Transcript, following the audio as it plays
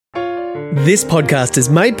This podcast is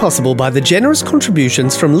made possible by the generous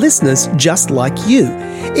contributions from listeners just like you.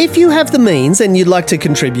 If you have the means and you'd like to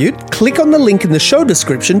contribute, click on the link in the show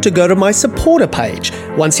description to go to my supporter page.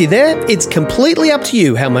 Once you're there, it's completely up to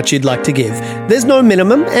you how much you'd like to give. There's no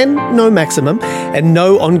minimum and no maximum and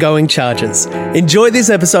no ongoing charges. Enjoy this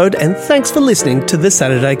episode and thanks for listening to the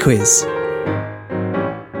Saturday Quiz.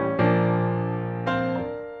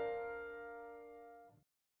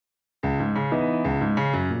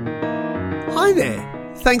 Hi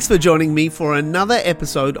there. Thanks for joining me for another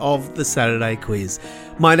episode of the Saturday Quiz.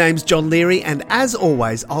 My name's John Leary, and as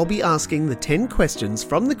always, I'll be asking the 10 questions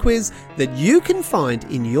from the quiz that you can find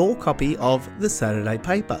in your copy of the Saturday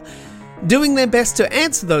paper. Doing their best to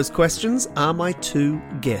answer those questions are my two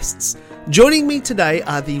guests. Joining me today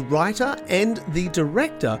are the writer and the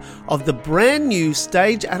director of the brand new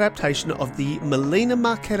stage adaptation of the Melina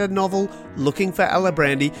Marchetta novel Looking for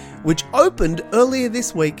Alibrandi, which opened earlier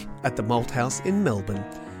this week at the Malthouse in Melbourne.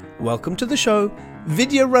 Welcome to the show,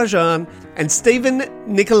 Vidya Rajan and Stephen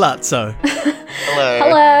Nicolazzo. Hello.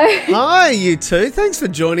 Hello. Hi, you two. Thanks for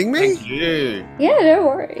joining me. Thank you. Yeah, no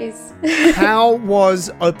worries. How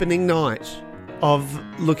was opening night of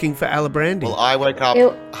Looking for Alibrandi? Well, I woke up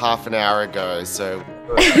half an hour ago, so...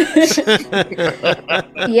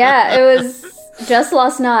 Yeah, it was just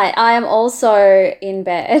last night. I am also in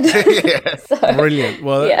bed. Yeah. So, Brilliant.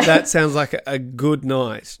 Well, yeah. that sounds like a good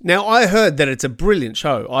night. Now, I heard that it's a brilliant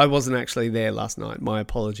show. I wasn't actually there last night. My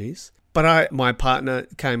apologies. But my partner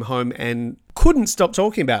came home and couldn't stop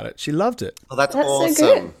talking about it. She loved it. Well, that's That's awesome.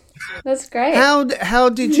 so good. That's great. How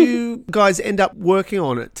did you guys end up working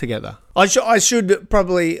on it together? I should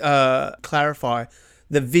probably clarify.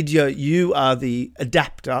 The video, you are the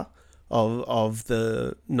adapter of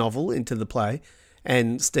the novel into the play,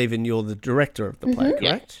 and Stephen, you're the director of the play,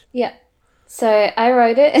 correct? Yeah. So I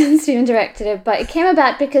wrote it and Stephen directed it, but it came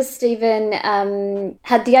about because Stephen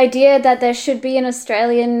had the idea that there should be an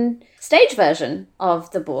Australian stage version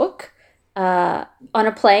of the book. On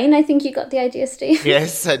a plane, I think you got the idea, Steve.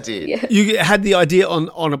 Yes, I did. Yeah. You had the idea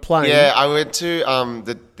on a plane. Yeah, I went to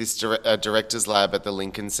this director's lab at the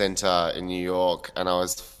Lincoln Center in New York, and I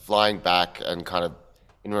was flying back and kind of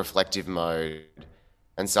in reflective mode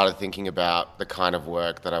and started thinking about the kind of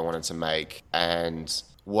work that I wanted to make and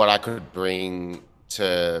what I could bring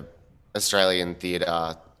to Australian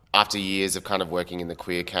theatre. After years of kind of working in the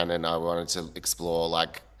queer canon, I wanted to explore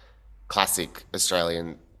like classic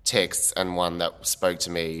Australian texts and one that spoke to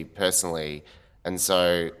me personally. And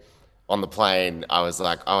so on the plane, I was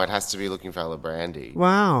like, oh, it has to be Looking for Alibrandi.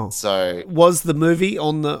 Wow. So was the movie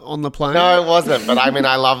on the plane? no, it wasn't. But I mean,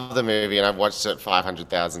 I love the movie and I've watched it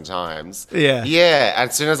 500,000 times. Yeah. Yeah.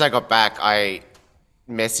 As soon as I got back, I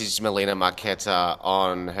messaged Melina Marchetta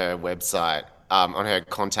on her website, on her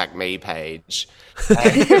contact me page.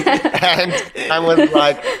 And I was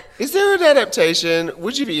like, is there an adaptation?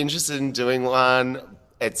 Would you be interested in doing one?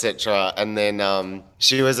 Etc. And then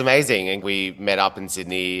she was amazing, and we met up in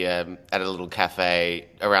Sydney at a little cafe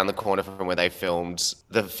around the corner from where they filmed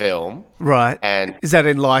the film. Right. And is that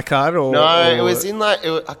in Leichhardt or? no, it was in like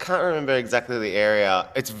I can't remember exactly the area.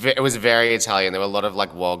 It was very Italian. There were a lot of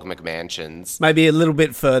like Wog McMansions. Maybe a little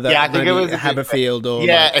bit further. Yeah, I think it was Haberfield or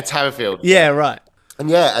it's Haberfield. Yeah, right.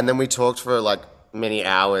 And then we talked for like many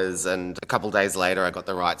hours, and a couple of days later, I got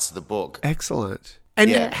the rights to the book. Excellent. And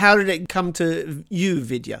Yeah. how did it come to you,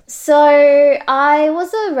 Vidya? So I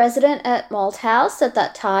was a resident at Malthouse at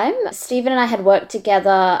that time. Stephen and I had worked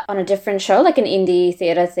together on a different show, like an indie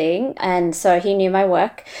theatre thing, and so he knew my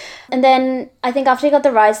work. And then I think after he got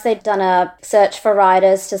the rights, they'd done a search for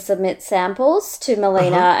writers to submit samples to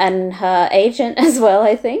Melina and her agent as well,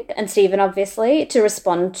 I think, and Stephen, obviously, to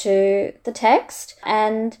respond to the text.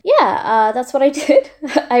 And yeah, that's what I did.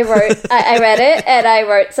 I read it and I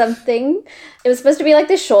wrote something. It was supposed to be like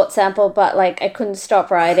this short sample, but like I couldn't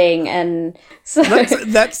stop writing, and so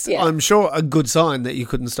That's yeah. I'm sure a good sign that you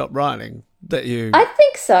couldn't stop writing. That you. I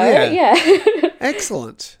think so. Yeah.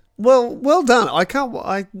 Excellent. Well done.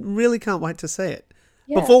 I really can't wait to see it.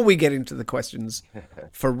 Yeah. Before we get into the questions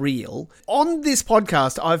for real, on this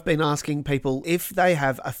podcast, I've been asking people if they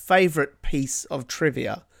have a favourite piece of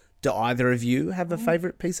trivia. Do either of you have a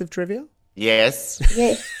favourite piece of trivia? Yes.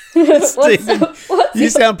 Yeah. Stephen, you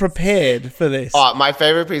sound prepared for this. Oh, my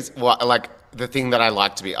favorite piece, like the thing that I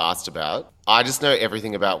like to be asked about. I just know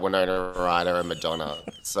everything about Winona Ryder and Madonna.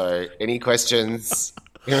 So any questions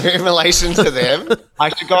in relation to them, I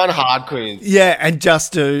should go on hard quiz. Yeah, and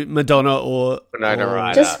just do Madonna or Winona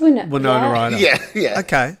Ryder. Just Winona Ryder. Yeah.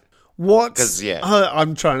 Okay. What? 'Cause, yeah.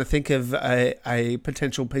 I'm trying to think of a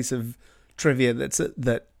potential piece of trivia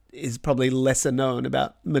that is probably lesser known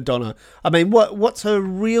about Madonna. I mean, what's her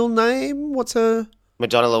real name? What's her...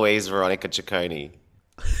 Madonna Louise Veronica Ciccone.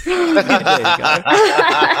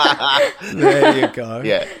 There you go.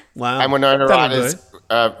 Yeah. Wow. And Winona That'll Ryder's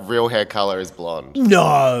real hair color is blonde.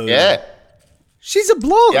 No. Yeah. She's a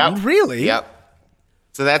blonde, Yep. really? Yep.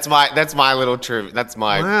 So that's my little trivia. That's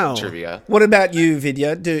my Wow. trivia. What about you,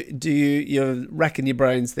 Vidya? Do you're racking your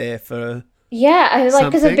brains there for... Yeah, I like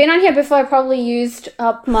because Something? I've been on here before. I probably used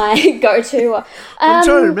up my go-to. I'm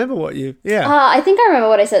trying to remember what you... Yeah. I think I remember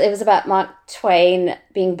what I said. It was about Mark Twain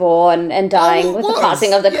being born and dying it with the was.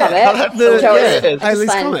 passing of the comet. The which I was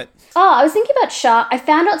Halley's fine. Comet. Oh, I was thinking about shark. I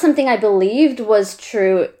found out something I believed was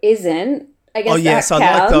true isn't. I guess Oh, yes, that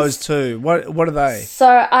I like counts. those too. What are they?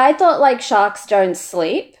 So I thought like sharks don't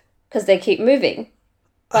sleep because they keep moving.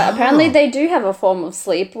 But apparently they do have a form of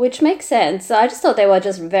sleep, which makes sense. So I just thought they were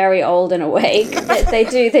just very old and awake. they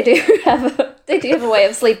do have a way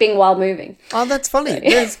of sleeping while moving. Oh, that's funny.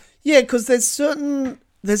 Because there's certain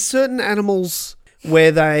animals where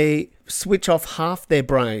they switch off half their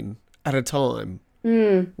brain at a time,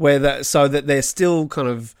 so that they're still kind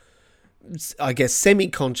of, I guess,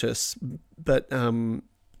 semi-conscious, but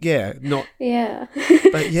not. Yeah.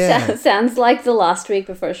 But yeah, Sounds like the last week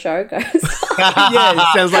before a show goes. yeah,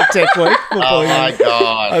 it sounds like Tech Week. Oh my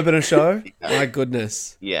god. Open a show. My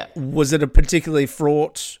goodness. Yeah. Was it a particularly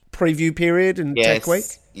fraught preview period in Tech Week?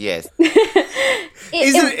 Yes.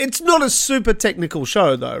 It's not a super technical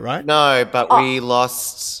show though, right? No, but we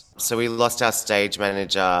lost. So we lost our stage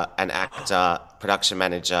manager, an actor, production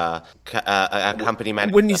manager, a company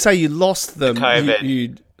manager. When you say you lost them,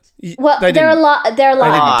 COVID. Well, they they're didn't- alive. They're they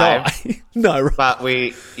alive. didn't die. No,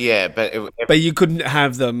 right. but But you couldn't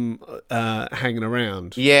have them hanging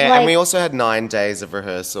around. yeah, Like- and we also had 9 days of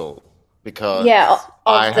rehearsal because Yeah,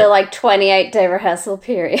 I of the like 28-day rehearsal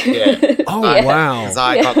period. Yeah. Oh, Yeah. wow. because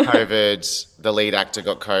I got COVID, the lead actor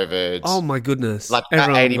got COVID. Oh, my goodness. like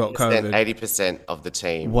about Everyone got 80%, COVID. 80% of the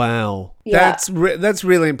team. Wow. Yeah. That's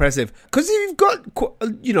really impressive. Because you've got,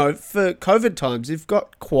 for COVID times, you've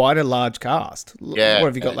got quite a large cast. Yeah. What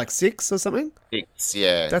have you got, like 6 or something? 6,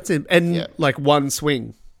 yeah. That's it. And Yeah. like one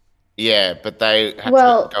swing. Yeah, but they had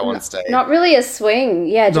Well, to go on stage. not really a swing.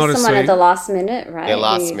 Yeah, Not a just someone swing. at the last minute, right? Yeah,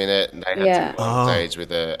 last Who- minute, and they had Yeah. to go on stage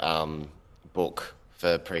with a book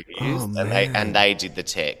for previews, and they did the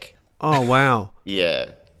tech. Oh, wow. Yeah,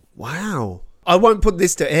 Wow. I won't put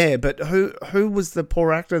this to air, but who was the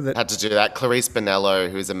poor actor that... had to do that. Clarice Bonello,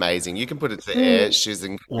 who's amazing. You can put it to air. She was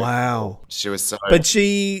incredible. Wow. She was so. But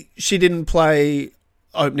she didn't play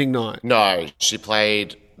opening night. No, she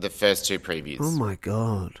played the first 2 previews. Oh, my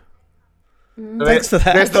God. So Thanks for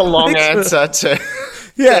that. There's the long Thanks for- answer to,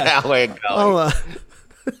 Yeah. to how we're going. Well,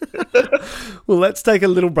 well, let's take a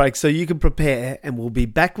little break so you can prepare, and we'll be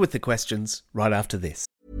back with the questions right after this.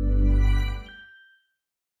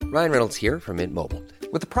 Ryan Reynolds here from Mint Mobile.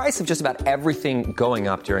 With the price of just about everything going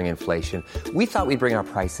up during inflation, we thought we'd bring our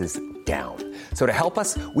prices down. So to help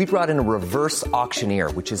us, we brought in a reverse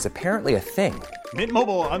auctioneer, which is apparently a thing. Mint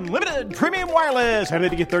Mobile Unlimited Premium Wireless. How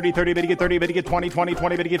to get 30, 30, bit to get 30, bit to get 20, 20,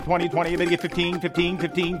 20, bit to get 20, 20, bit to get 15, 15,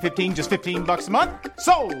 15, 15, just $15 a month?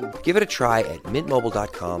 Sold! Give it a try at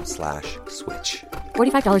mintmobile.com/switch.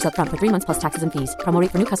 $45 up front for 3 months plus taxes and fees. Promo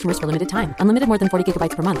rate for new customers for limited time. Unlimited more than 40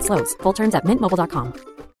 gigabytes per month. Slows full terms at mintmobile.com.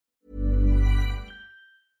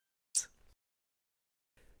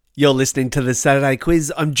 You're listening to the Saturday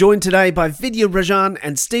Quiz. I'm joined today by Vidya Rajan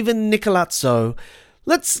and Stephen Nicolazzo.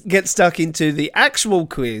 Let's get stuck into the actual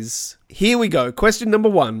quiz. Here we go. Question number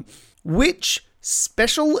 1. Which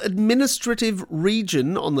special administrative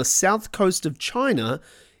region on the south coast of China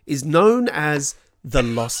is known as the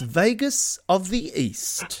Las Vegas of the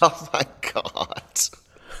East? Oh my god!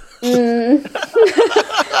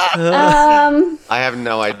 I have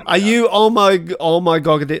no idea. Are you oh my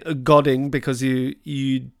godding because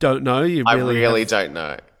you don't know? You I really really have- don't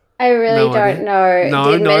know. I really No idea. don't know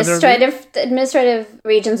No, the neither of you? administrative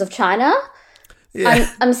regions of China. Yeah.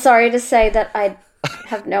 I'm sorry to say that I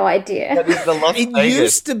have no idea. It's the Las It Vegas.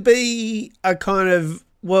 used to be a kind of,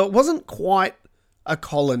 well, it wasn't quite a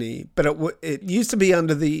colony, but it used to be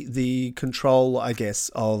under the control, I guess,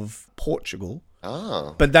 of Portugal.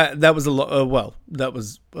 Oh, But that was a that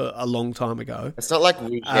was a long time ago. it's not like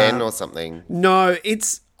Wuhan or something. No,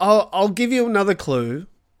 it's. I'll give you another clue.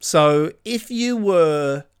 So if you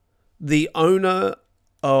were the owner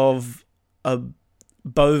of a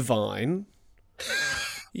bovine,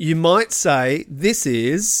 you might say this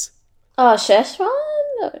is. Oh, Szechuan?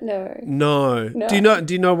 No. No. No.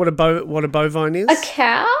 Do you know what a bovine is? A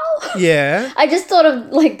cow? Yeah. I just thought of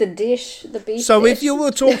like the dish, the beef So dish. if you were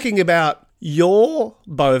talking about, your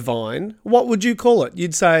bovine, what would you call it?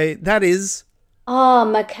 You'd say that is Oh,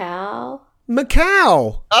 Macau.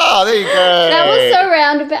 Macau. Oh, there you go. That was so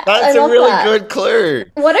roundabout. That's I a love really that. good clue.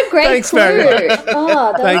 What a great Thanks clue. very much.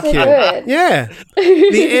 Oh, that Thank was so you. good. Yeah.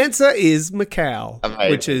 The answer is Macau,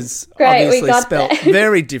 Amazing. which is Great, we obviously got spelled there.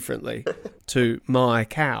 very differently to my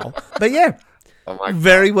cow. But yeah, Oh my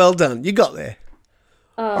very well done. You got there.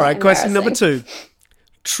 All right, question number 2.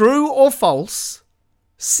 True or false,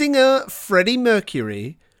 singer Freddie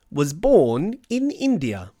Mercury was born in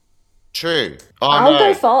India? True. Oh, I'll no.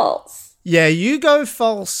 go false. Yeah, you go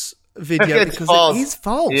false, Vidya, It's because false. it is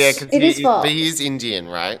false. Yeah, because It is false. But he's Indian,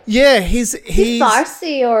 right? Yeah, he's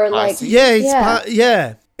Farsi or like... Farsi? yeah,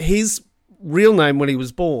 Yeah. His real name when he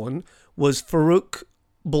was born was Farooq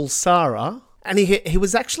Bulsara, and he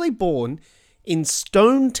was actually born in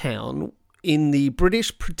Stone Town in the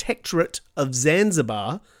British Protectorate of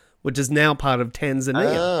Zanzibar, which is now part of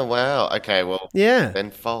Tanzania. Oh, wow. Okay, well, Yeah.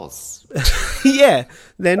 then false. Yeah,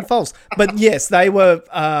 then false. But yes, they were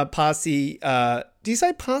Parsi. Do you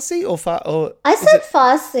say Parsi or or I said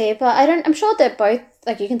Farsi, but I'm sure they're both,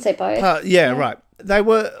 like you can say both. yeah, right. They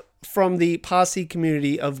were from the Parsi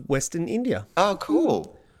community of Western India. Oh,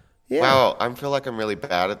 cool. Yeah. Wow, I feel like I'm really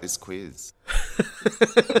bad at this quiz.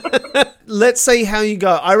 Let's see how you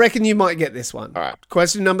go. I reckon you might get this one. All right.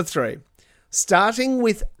 Question number 3. Starting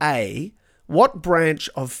with A, what branch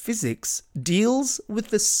of physics deals with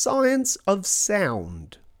the science of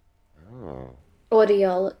sound?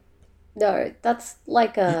 Audiology. No, that's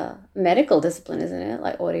like a medical discipline, isn't it?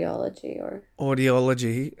 Like audiology or...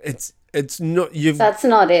 Audiology. It's not you've That's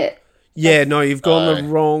not it. you've gone the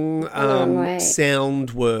wrong wrong way.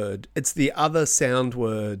 sound word. It's the other sound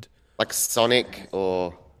word. Like Sonic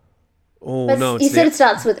or... Oh But no, you said it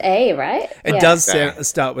starts with A, right? it Yeah. does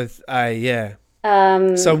start with A, yeah.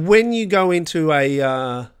 So when you go into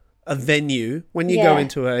a venue, when you go Yeah.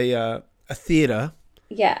 into a theater,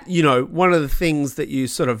 Yeah. you know, one of the things that you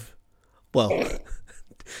sort of, well,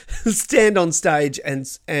 stand on stage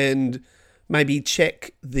and maybe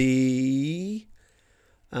check the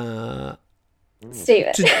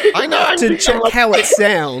Steven. I know. to check how it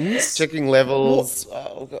sounds. Checking levels.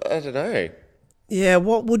 Oh, I don't know. Yeah,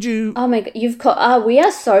 what would you? Oh my god, you've caught... we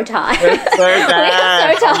are so tired. So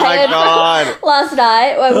bad. so Oh my tired. God. Last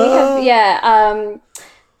night when we have...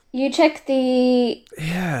 you check the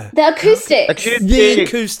acoustics. The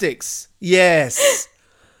acoustics. Yes.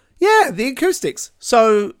 Yeah, the acoustics.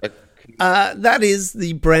 So that is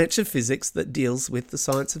the branch of physics that deals with the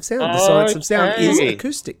science of sound. The science of sound is Okay.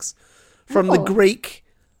 acoustics. From the Greek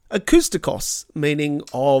acoustikos, meaning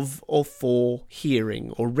of or for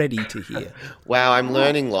hearing or ready to hear. Wow, I'm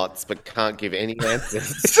learning lots, but can't give any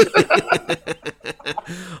answers.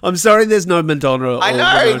 I'm sorry there's no Madonna or I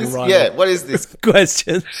know. Winona This, Ryder yeah, what is this?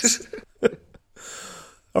 questions.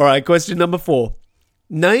 All right, question number 4.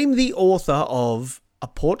 Name the author of A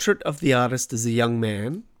Portrait of the Artist as a Young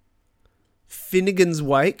Man, Finnegan's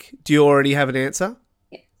Wake. Do you already have an answer?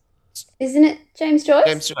 Isn't it James Joyce?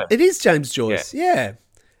 James Joyce. It is James Joyce, yeah.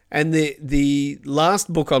 And the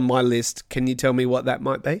last book on my list, can you tell me what that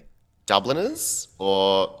might be? Dubliners?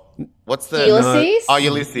 Or what's the... Ulysses? Oh,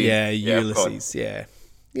 Ulysses. Yeah, of course. Ulysses, yeah.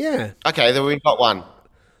 Yeah. Okay, then we've got one.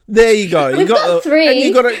 There you go. You We've got 3. And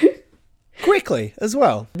you got it quickly as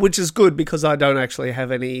well, which is good because I don't actually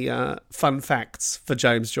have any fun facts for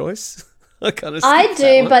James Joyce. I kind of I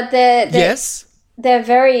do, but they're yes, they're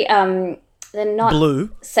very they're not blue.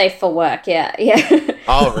 safe for work. Yeah.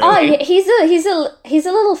 Oh, Oh, really? he's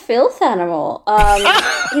a little filth animal.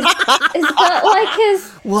 He's got like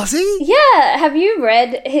his... Was he? Yeah, have you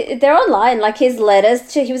read? They're online. Like his letters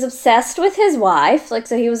to... He was obsessed with his wife. Like,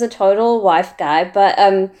 so he was a total wife guy. But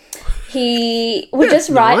he would That's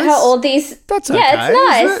just write her nice. all these... That's yeah, okay, it's isn't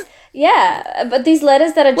nice. it? Yeah, but these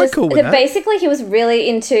letters that are We're just... cool with that. Basically, he was really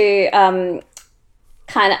into...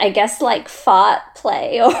 kind of, I guess, like fart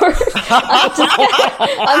play, or I'm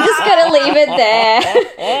just gonna leave it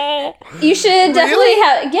there. You should definitely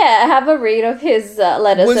have a read of his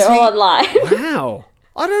letters. Was They're all he- online. Wow.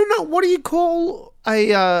 I don't know. What do you call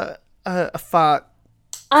a fart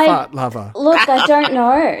lover? Look, I don't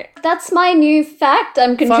know. That's my new fact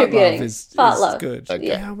I'm Fart contributing. love is Fart love. good. Okay.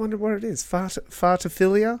 Yeah, I wonder what it is.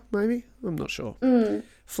 Fartophilia, maybe? I'm not sure.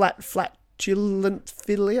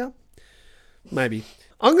 Flatulentphilia? Maybe.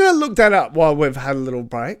 I'm going to look that up while we've had a little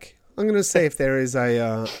break. I'm going to see if there is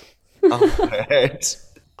a...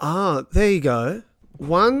 there you go.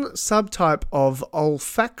 One subtype of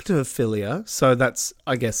olfactophilia, so that's,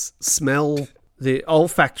 I guess, smell. The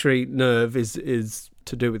olfactory nerve is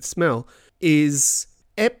to do with smell, is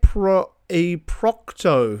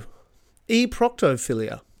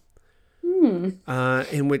eproctophilia.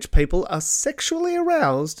 in which people are sexually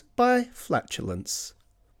aroused by flatulence.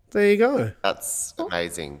 There you go. That's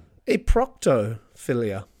amazing.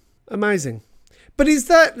 Eproctophilia. Amazing. But is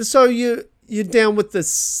that so? You're down with the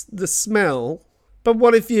smell, but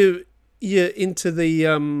what if you're into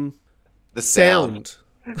the sound?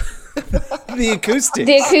 The acoustics.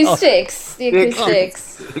 The acoustics. The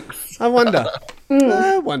acoustics. I wonder.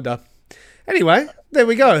 I wonder. Anyway, there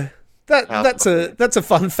we go. That's a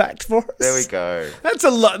fun fact for us. There we go. That's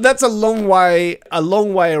a long way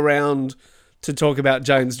around to talk about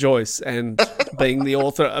James Joyce and being the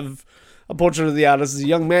author of A Portrait of the Artist as a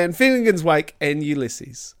Young Man, Finnegan's Wake, and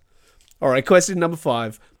Ulysses. All right, question number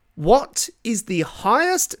 5. What is the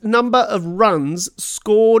highest number of runs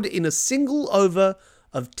scored in a single over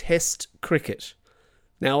of Test cricket?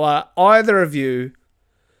 Now, are either of you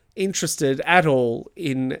interested at all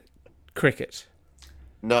in cricket?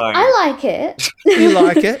 No. I like it. You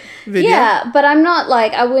like it, Vidya? Yeah, but I'm not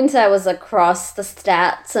I wouldn't say I was across the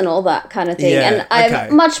stats and all that kind of thing. Yeah, and I'm okay.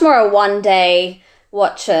 much more a one-day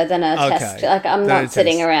watcher than a Okay, test. I'm than a not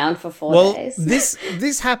sitting test. around for 4 Well, days.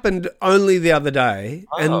 this happened only the other day,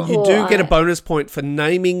 and you Cool, do get a I- bonus point for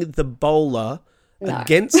naming the bowler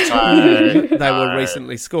against whom they were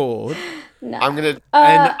recently scored. I'm going to...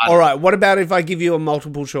 And all right, what about if I give you a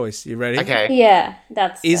multiple choice? You ready? Okay. Yeah,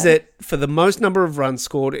 that's... Is it for the most number of runs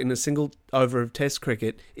scored in a single over of Test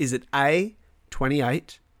cricket? Is it A,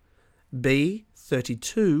 28, B,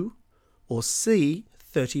 32, or C,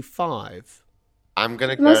 35? I'm going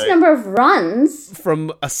to go... most number of runs?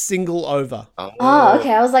 From a single over. Oh,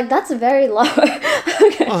 okay. I was like, that's very low.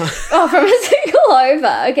 Okay. Oh, from a single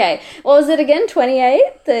over. Okay. What was it again? 28?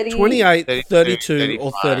 30? 28, 32,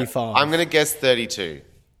 or 35? I'm going to guess 32.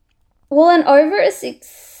 Well, an over a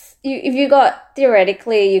 6... if you got...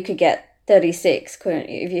 Theoretically, you could get 36, couldn't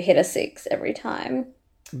you? If you hit a 6 every time.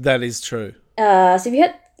 That is true. So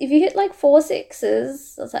if you hit like 4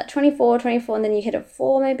 sixes, what's that? 24, and then you hit a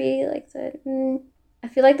 4 maybe, like that. I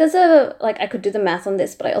feel like there's I could do the math on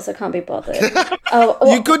this, but I also can't be bothered.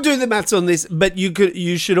 You could do the maths on this, but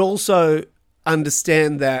you should also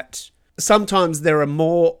understand that sometimes there are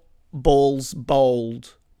more balls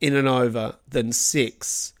bowled in an over than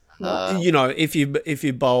 6. If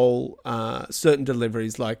you bowl certain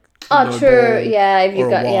deliveries like no true. ball Yeah, if you or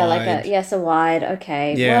got a like wide. a wide.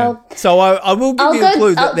 Okay. Yeah. Well, So I will give I'll you a go-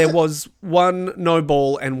 clue that I'll- there was one no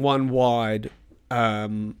ball and one wide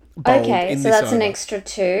bowled okay. in So this that's an over. extra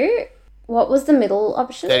 2. What was the middle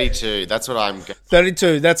option? 32. That's what I'm...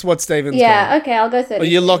 32. That's what Stephen's Yeah. got. Okay, I'll go 30. Well,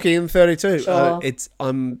 you're locking in 32. Sure.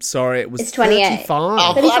 I'm sorry, it was It's 28. 35.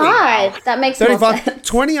 Oh, 35. That makes more 35. sense.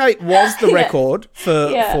 28 was the record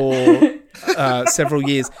for several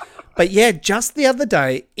years. But yeah, just the other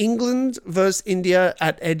day, England versus India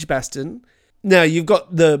at Edgbaston. Now, you've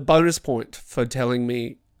got the bonus point for telling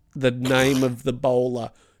me the name of the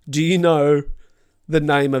bowler. Do you know the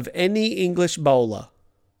name of any English bowler?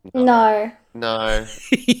 No. No.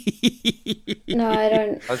 No, I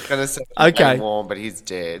don't. I was going to say Okay. Warm, but he's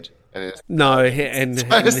dead. And it's No, and he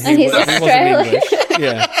And he's wasn't Australian. English.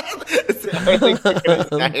 Yeah. the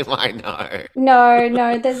only name I know.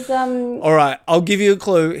 No, there's All right, I'll give you a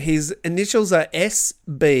clue. His initials are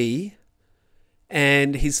SB,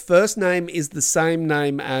 and his first name is the same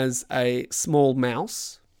name as a small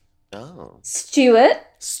mouse. Oh. Stuart.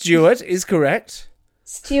 Stuart is correct,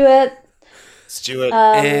 Stuart.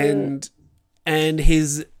 and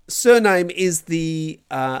his surname is the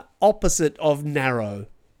opposite of narrow.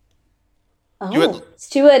 Oh,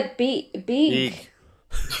 Stuart Big. Big.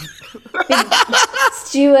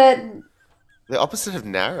 Stuart. The opposite of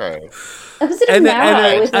narrow. Opposite of And,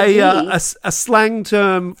 narrow is a slang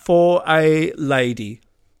term for a lady.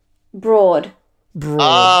 broad. Broad.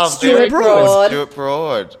 Oh, Stuart very Broad. good. Stuart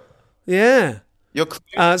Broad. Yeah. You're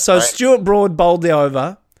close, So right? Stuart Broad bowled the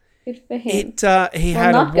over. Good for him. He had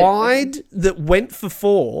a not good for wide that went for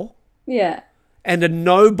 4. Yeah. And a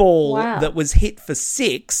no ball Wow. that was hit for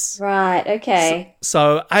 6. Right. Okay.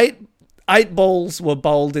 So eight balls were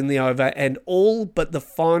bowled in the over, and all but the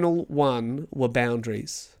final one were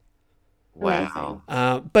boundaries. Wow.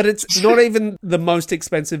 But it's not even the most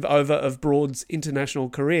expensive over of Broad's international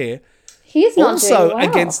career. He's not Also doing well.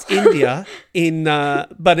 against India in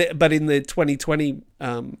but in the 2020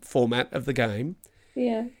 format of the game,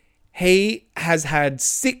 Yeah. he has had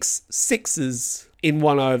 6 sixes in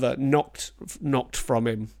one over knocked from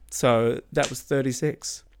him. So that was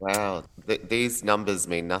 36. Wow. These numbers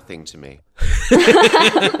mean nothing to me.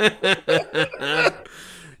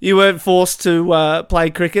 You weren't forced to play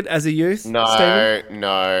cricket as a youth, Stephen?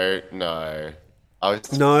 No. I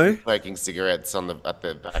was No? smoking cigarettes at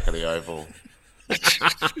the back of the oval.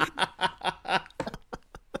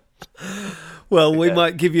 Well, we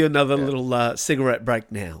might give you another little cigarette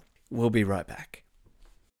break now. We'll be right back.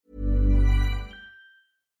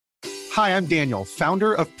 Hi, I'm Daniel,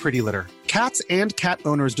 founder of Pretty Litter. Cats and cat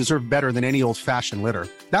owners deserve better than any old-fashioned litter.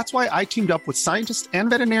 That's why I teamed up with scientists and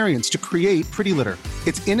veterinarians to create Pretty Litter.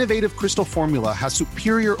 Its innovative crystal formula has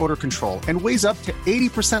superior odor control and weighs up to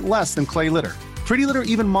 80% less than clay litter. Pretty Litter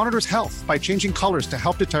even monitors health by changing colors to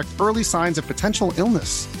help detect early signs of potential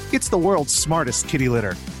illness. It's the world's smartest kitty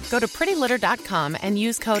litter. Go to prettylitter.com and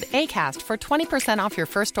use code ACAST for 20% off your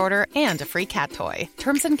first order and a free cat toy.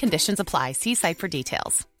 Terms and conditions apply. See site for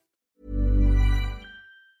details.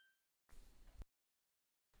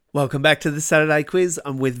 Welcome back to the Saturday Quiz.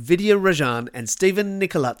 I'm with Vidya Rajan and Stephen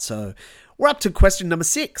Nicolazzo. We're up to question number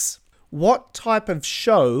 6. What type of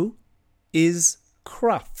show is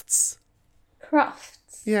Crufts?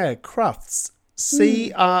 Crufts. Yeah, Crufts.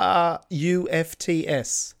 Crufts.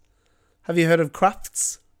 Have you heard of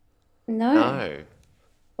Crufts? No.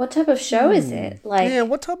 What type of show is it? Yeah,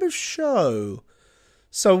 what type of show?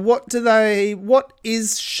 So what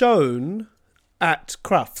is shown at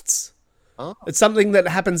Crufts? Oh. It's something that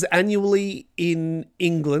happens annually in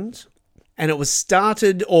England, and it was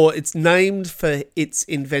started, or it's named for its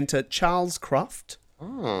inventor, Charles Cruft.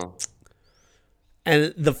 Oh.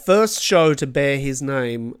 And the first show to bear his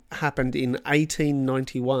name happened in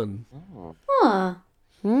 1891. Oh.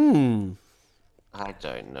 I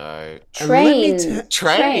don't know. Trains.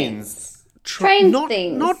 Trains. Train not,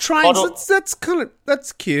 things. Not trains.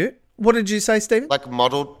 That's cute. What did you say, Stephen? Like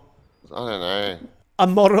model, I don't know. A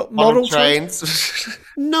model trains?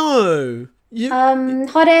 No.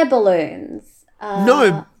 Hot air balloons.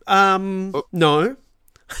 No. No.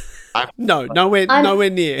 No, nowhere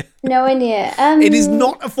near. Nowhere near. It is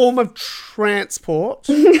not a form of transport.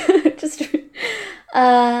 Just.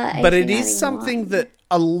 But it is something that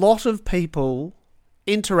a lot of people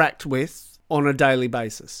interact with on a daily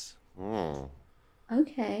basis.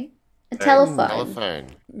 Okay. A telephone.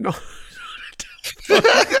 No.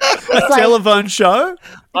 A telephone show?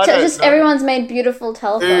 Just everyone's made beautiful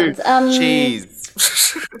telephones. Cheese.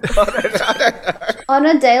 On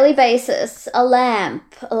a daily basis, a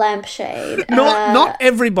lampshade. Not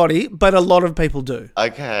everybody, but a lot of people do.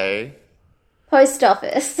 Okay. Post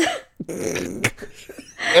office.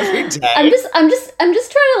 Every day. I'm just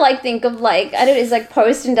trying to think of it's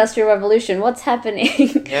post-industrial revolution. What's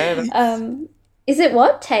happening? Yeah. Is it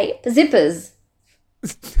what? Tape? Zippers.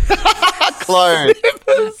 Clothes.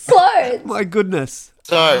 Clothes. My goodness.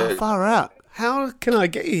 So far out. How can I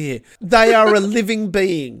get you here? They are a living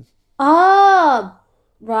being. Oh,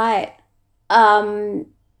 right.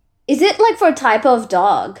 Is it for a type of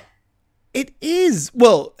dog? It is.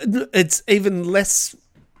 Well, it's even less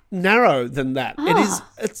narrow than that.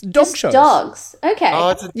 It's dog shows. Dogs. Okay. Oh,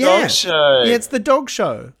 it's a dog show. Yeah, it's the dog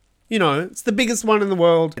show. It's the biggest one in the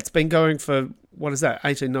world. It's been going for, what is that,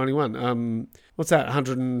 1891. What's that,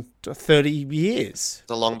 130 years? It's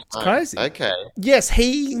a long time. It's crazy. Okay. Yes,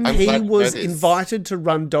 he was this. invited to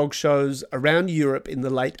run dog shows around Europe in the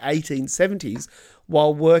late 1870s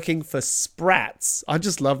while working for Spratz. I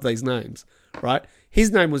just love these names, right? His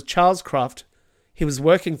name was Charles Cruft. He was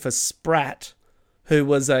working for Sprat, who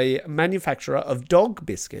was a manufacturer of dog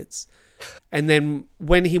biscuits. And then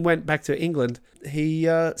when he went back to England, he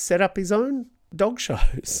set up his own dog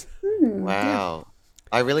shows. Wow.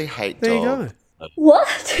 I really hate There dogs. you go.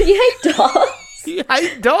 What? You hate dogs? You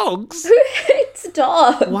hate dogs? Who hates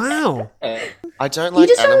dogs? Wow. I don't like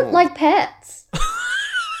You just animals. don't like pets.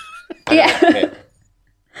 Yeah.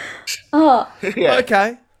 Oh. Yeah.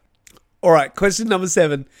 Okay. All right, question number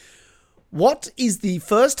 7. What is the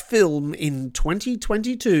first film in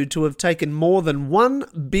 2022 to have taken more than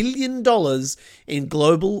 $1 billion in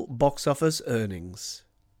global box office earnings?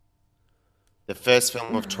 The first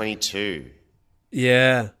film of 22.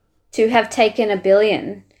 Yeah. To have taken $1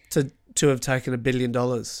 billion. To have taken $1 billion.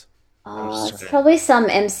 Oh, it's probably some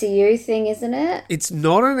MCU thing, isn't it? It's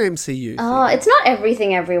not an MCU thing. Oh, it's not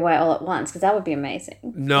Everything Everywhere All at Once, because that would be amazing.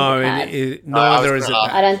 No, neither is it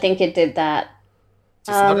that. I don't think it did that. It's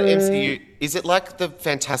not an MCU. Is it like the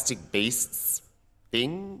Fantastic Beasts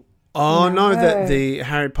thing? Oh, no, the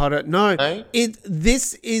Harry Potter. No,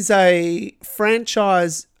 this is a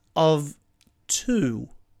franchise of 2.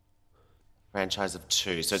 Franchise of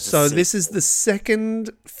 2. So this is the second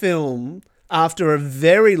film after a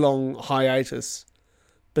very long hiatus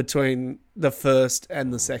between the first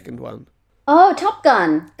and the second one. Oh, Top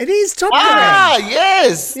Gun. It is Top Gun. Ah,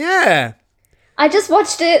 yes. Yeah. I just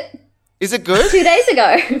watched it Is it good? 2 days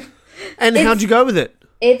ago. And how'd you go with it?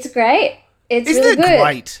 It's great. It's Isn't really it good.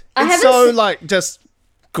 great? I It's haven't so se- just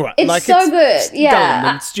great. It's so good. Yeah.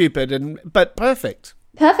 Dumb and stupid, but perfect.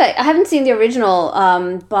 Perfect. I haven't seen the original,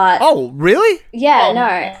 but... Oh, really? Yeah,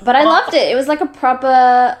 no. But I loved it. It was like a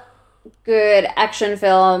proper good action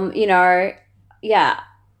film, you know. Yeah.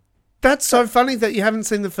 That's so funny that you haven't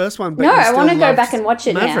seen the first one. But No, you I still want to go loved back and watch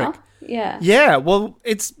it Maverick. now. Yeah. Yeah, well,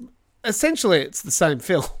 it's essentially it's the same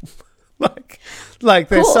film. like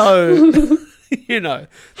they're Cool. so, you know,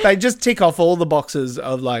 they just tick off all the boxes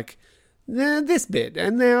of like this bit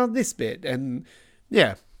and now this bit and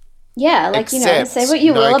yeah. Yeah, like, you know, Except say what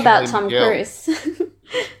you no will about Kelly Tom McGill. Cruise.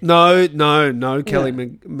 No, Kelly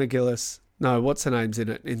McGillis. No, what's her name's in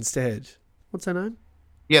it instead? What's her name?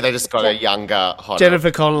 Yeah, they just got a younger, hotter. Jennifer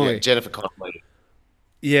Connelly. Yeah, Jennifer Connelly.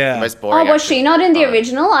 Yeah. The most Oh, boring was she not in the actress.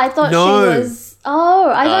 original? I thought No. she was... Oh,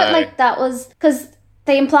 I thought No. like that was... Because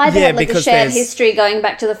they implied they Yeah, had like a because shared there's- history going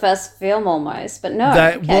back to the first film almost, but no.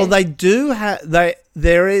 They, okay. Well, they do have.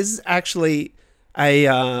 There is actually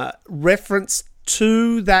a reference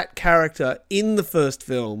to that character in the first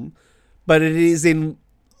film, but it is in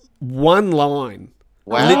one line,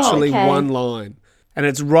 Wow. literally okay. one line, and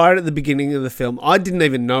it's right at the beginning of the film. I didn't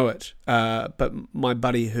even know it, but my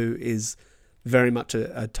buddy, who is very much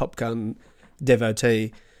a Top Gun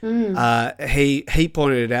devotee, he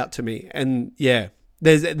pointed it out to me, and yeah.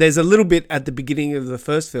 There's a little bit at the beginning of the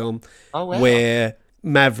first film where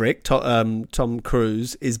Maverick, Tom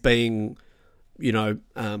Cruise, is being, you know,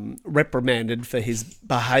 reprimanded for his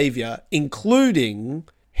behaviour, including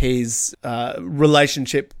his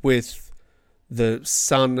relationship with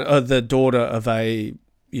the daughter of a,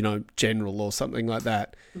 you know, general or something like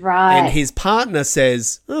that. Right. And his partner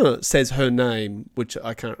says her name, which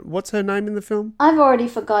I can't. What's her name in the film? I've already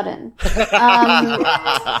forgotten.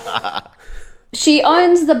 She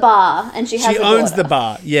owns the bar and she has She a owns daughter. the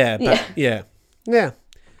bar. Yeah, but yeah.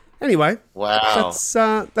 Anyway, Wow.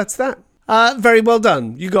 that's that. Very well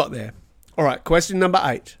done. You got there. All right, question number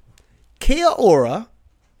 8. Kia ora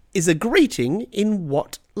is a greeting in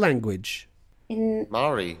what language? In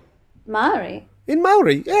Maori. Maori. In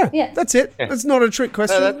Maori. Yeah. Yeah. That's it. That's not a trick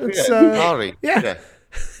question. No, that's It's, good. Maori. yeah.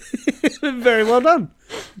 Very well done.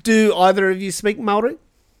 Do either of you speak Maori?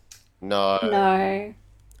 No. No.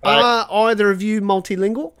 Are either of you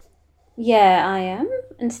multilingual? Yeah, I am.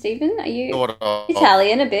 And Stephen, are you Sort of.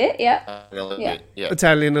 Italian a bit? Yeah. A little Yeah. bit, yeah.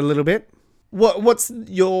 Italian a little bit. What's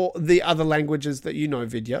the other languages that you know,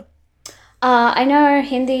 Vidya? I know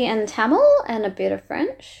Hindi and Tamil and a bit of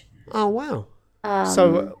French. Oh, wow.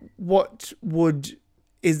 So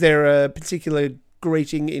is there a particular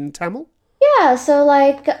greeting in Tamil? Yeah, so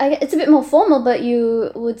like it's a bit more formal, but you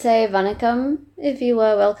would say vanakkam if you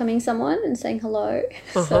were welcoming someone and saying hello.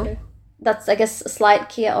 So that's, I guess, a slight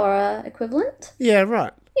kia ora equivalent. Yeah,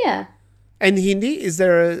 right. Yeah. And Hindi, is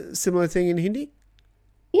there a similar thing in Hindi?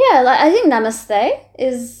 Yeah, like I think namaste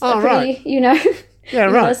is Oh, a pretty, right. you know, Yeah,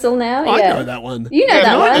 right. universal now. I yeah. know that one. You know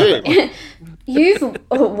no, I that one. You've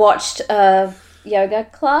watched a yoga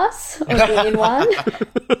class or been in one.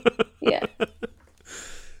 Yeah.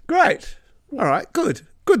 Great. All right, good.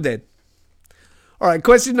 Good then. All right,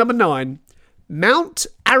 question number 9. Mount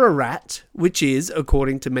Ararat, which is,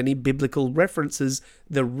 according to many biblical references,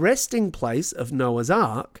 the resting place of Noah's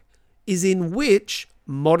Ark, is in which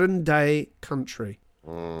modern-day country?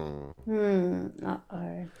 Uh-oh.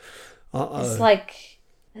 Uh-oh. It's like,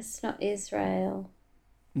 it's not Israel.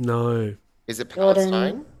 No. Is it Jordan.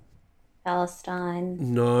 Palestine? Palestine.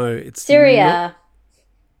 No, it's Syria.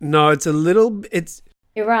 No, it's a little. It's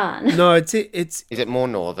Iran. no, it's Is it more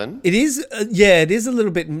northern? it is. Yeah, it is a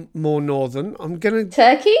little bit more northern. I'm gonna.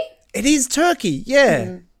 Turkey? It is Turkey.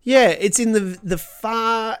 Yeah, yeah. It's in the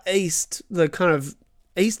far east, the kind of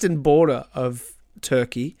eastern border of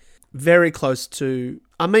Turkey, very close to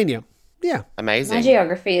Armenia. Yeah. Amazing. My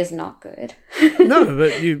geography is not good. No,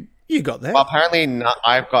 but you got there. Well, apparently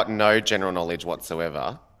I've got no general knowledge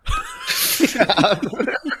whatsoever.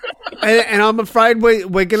 And I'm afraid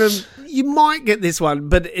we're gonna. You might get this one,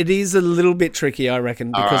 but it is a little bit tricky, I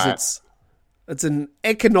reckon, because right. it's an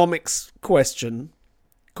economics question.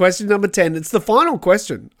 Question number 10. It's the final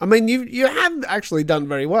question. I mean, you have actually done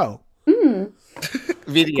very well.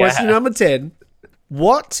 Video. Question number 10.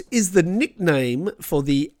 What is the nickname for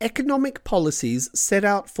the economic policies set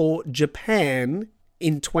out for Japan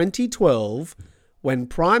in 2012 when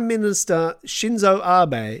Prime Minister Shinzo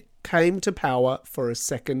Abe came to power for a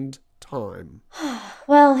second time?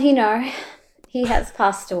 Well, you know, he has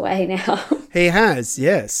passed away now. He has,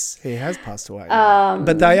 yes. He has passed away.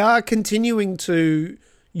 But they are continuing to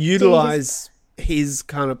utilize his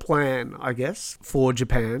kind of plan, I guess, for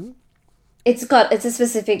Japan. It's a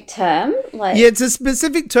specific term? Like Yeah, it's a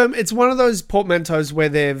specific term. It's one of those portmanteaus where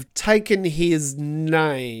they've taken his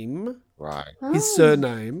name, Right. his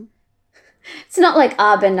surname. it's not like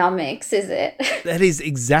Abenomics, is it? That is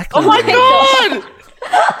exactly Oh my God!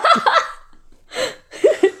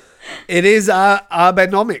 It is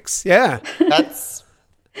Abenomics, yeah. That's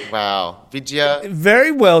wow. Vidya.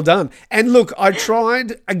 Very well done. And look, I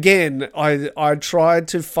tried again. I tried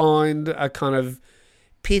to find a kind of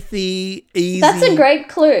pithy, easy. That's a great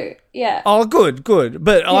clue. Yeah. Oh, good.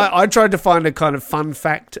 But I tried to find a kind of fun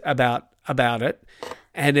fact about it,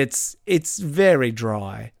 and it's very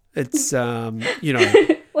dry. It's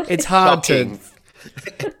it's hard Shocking.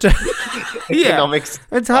 Economics.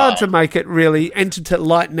 It's hard to make it really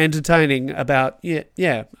light and entertaining about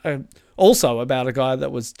also about a guy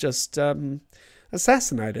that was just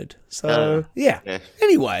assassinated. So yeah.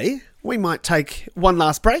 Anyway, we might take one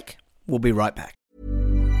last break. We'll be right back.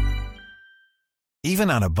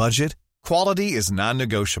 Even on a budget, quality is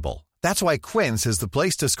non-negotiable. That's why Quince is the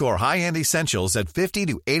place to score high-end essentials at 50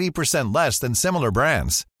 to 80% less than similar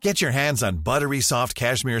brands. Get your hands on buttery soft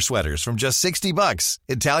cashmere sweaters from just $60,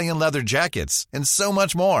 Italian leather jackets, and so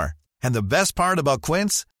much more. And the best part about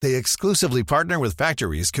Quince, they exclusively partner with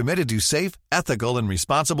factories committed to safe, ethical, and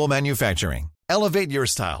responsible manufacturing. Elevate your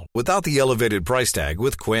style without the elevated price tag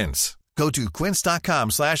with Quince. Go to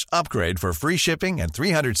quince.com/upgrade for free shipping and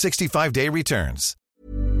 365-day returns.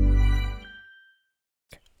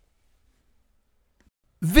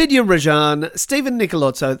 Vidya Rajan, Stephen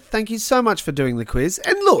Nicolozzo, thank you so much for doing the quiz.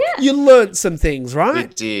 And look, you learnt some things, right?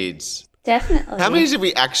 We did. Definitely. How many did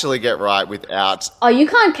we actually get right without? Oh, you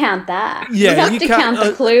can't count that. Yeah, you have to count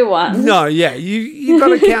the clue one. No, yeah, you got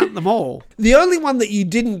to count them all. The only one that you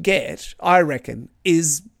didn't get, I reckon,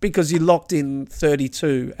 is because you locked in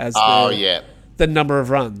 32 as the number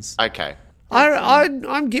of runs. Okay.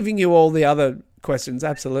 I'm giving you all the other questions,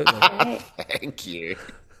 absolutely. Thank you.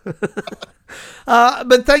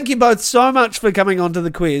 But thank you both so much for coming onto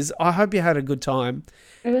the quiz. I hope you had a good time.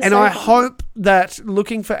 And I hope that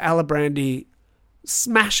Looking for Alibrandi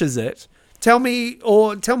smashes it. Tell me,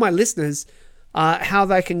 or tell my listeners, how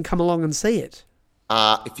they can come along and see it.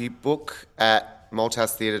 If you book at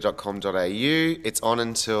malthousetheatre.com.au, it's on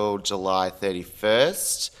until July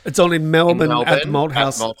 31st. It's on in Melbourne at the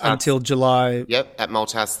Malthouse until July. Yep, at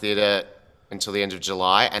Malthouse Theatre until the end of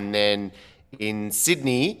July. And then in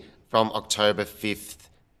Sydney from October 5th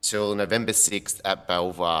till November 6th at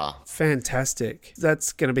Belvoir. Fantastic.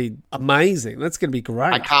 That's going to be amazing. That's going to be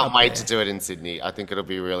great. I can't wait to do it in Sydney. I think it'll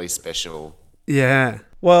be really special. Yeah.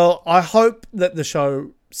 Well, I hope that the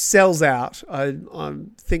show sells out. I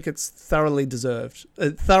think it's thoroughly deserved.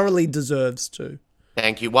 It thoroughly deserves to.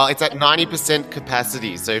 Thank you. Well, it's at 90%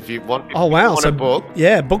 capacity. So if you want, to book.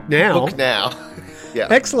 Yeah, book now. Book now. Yeah.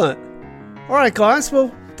 Excellent. All right, guys.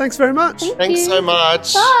 Well, thanks very much. Thanks so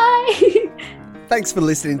much. Bye. Thanks for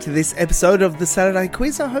listening to this episode of the Saturday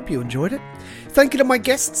Quiz. I hope you enjoyed it. Thank you to my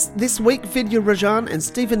guests this week, Vidya Rajan and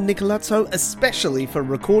Stephen Nicolozzo, especially for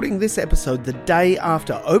recording this episode the day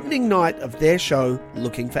after opening night of their show,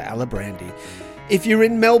 Looking for Alibrandi. If you're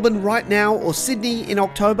in Melbourne right now or Sydney in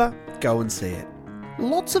October, go and see it.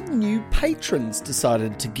 Lots of new patrons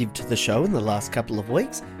decided to give to the show in the last couple of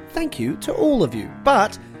weeks. Thank you to all of you.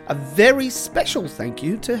 But a very special thank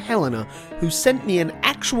you to Helena, who sent me an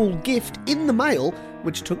actual gift in the mail,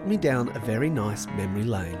 which took me down a very nice memory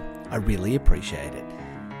lane. I really appreciate it.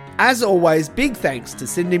 As always, big thanks to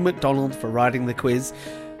Cindy McDonald for writing the quiz.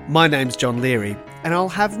 My name's John Leary, and I'll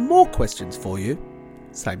have more questions for you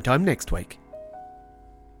same time next week.